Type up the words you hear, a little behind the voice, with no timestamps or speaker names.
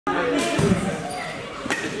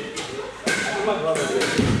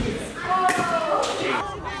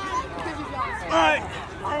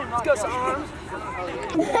discuss arms.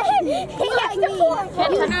 Wait,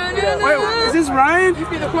 is this Ryan?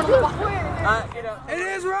 It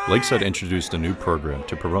is Ryan! Lakeside introduced a new program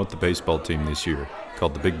to promote the baseball team this year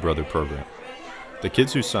called the Big Brother Program. The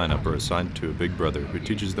kids who sign up are assigned to a big brother who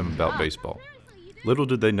teaches them about baseball. Little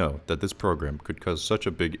did they know that this program could cause such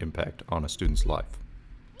a big impact on a student's life.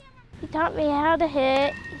 He taught me how to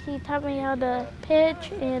hit, he taught me how to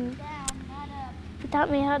pitch, and he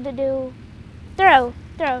taught me how to do throw.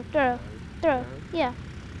 Yeah,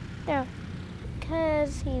 throw.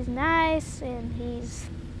 Because he's nice and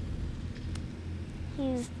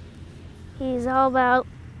he's all about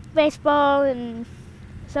baseball and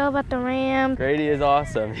it's all about the Rams. Grady is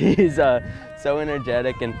awesome. He's so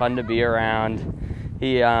energetic and fun to be around.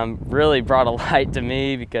 He really brought a light to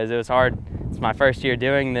me because it was hard. It's my first year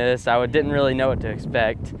doing this. I didn't really know what to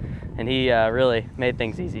expect, and he really made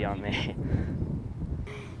things easy on me.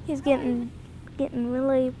 He's getting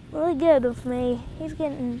really good with me.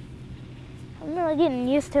 I'm really getting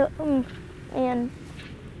used to him, and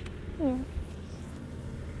yeah.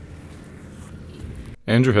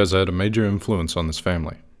 Andrew has had a major influence on this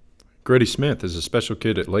family. Grady Smith is a special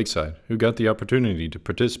kid at Lakeside who got the opportunity to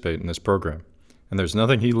participate in this program. And there's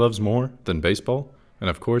nothing he loves more than baseball, and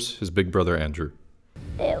of course, his big brother Andrew.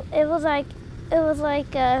 It's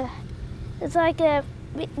like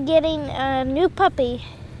getting a new puppy.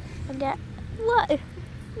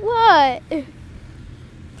 What?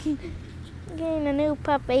 Getting a new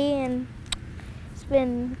puppy, and it's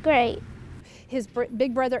been great. His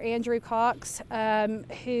big brother Andrew Cox,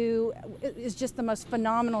 who is just the most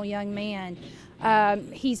phenomenal young man.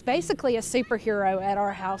 He's basically a superhero at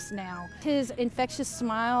our house now. His infectious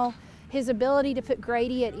smile, his ability to put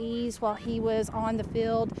Grady at ease while he was on the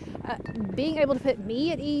field, being able to put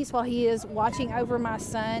me at ease while he is watching over my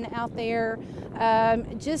son out there,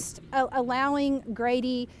 just allowing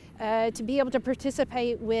Grady to be able to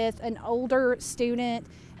participate with an older student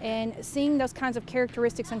and seeing those kinds of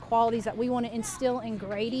characteristics and qualities that we want to instill in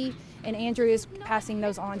Grady, and Andrew is passing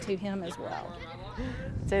those on to him as well.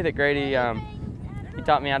 I'd say that Grady, he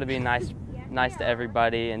taught me how to be nice to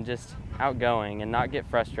everybody and just outgoing and not get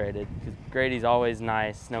frustrated, because Grady's always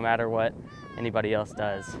nice no matter what anybody else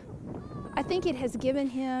does. I think it has given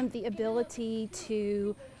him the ability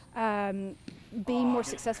to be more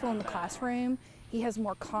successful in the classroom. He has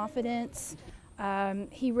more confidence.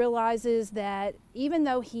 He realizes that even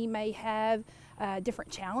though he may have different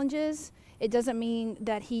challenges, it doesn't mean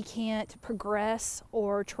that he can't progress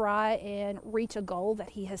or try and reach a goal that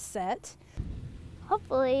he has set.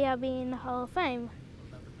 Hopefully I'll be in the Hall of Fame.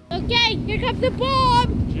 Okay, here comes the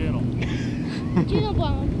bomb! Gentle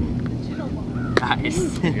bomb.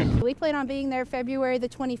 Nice. We plan on being there February the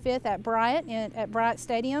 25th at Bryant, at Bryant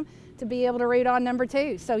Stadium, to be able to root on number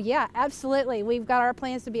 2. So yeah, absolutely. We've got our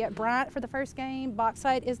plans to be at Bryant for the first game.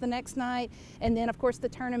 Bauxite is the next night. And then of course the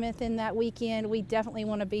tournament in that weekend, we definitely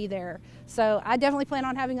want to be there. So I definitely plan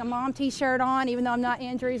on having a mom t-shirt on, even though I'm not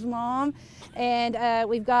Andrew's mom. And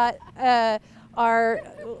we've got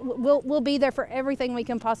we'll be there for everything we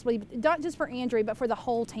can possibly, not just for Andrew, but for the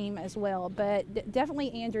whole team as well. But definitely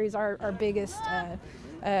Andrew's our biggest,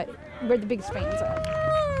 we're the biggest fans of.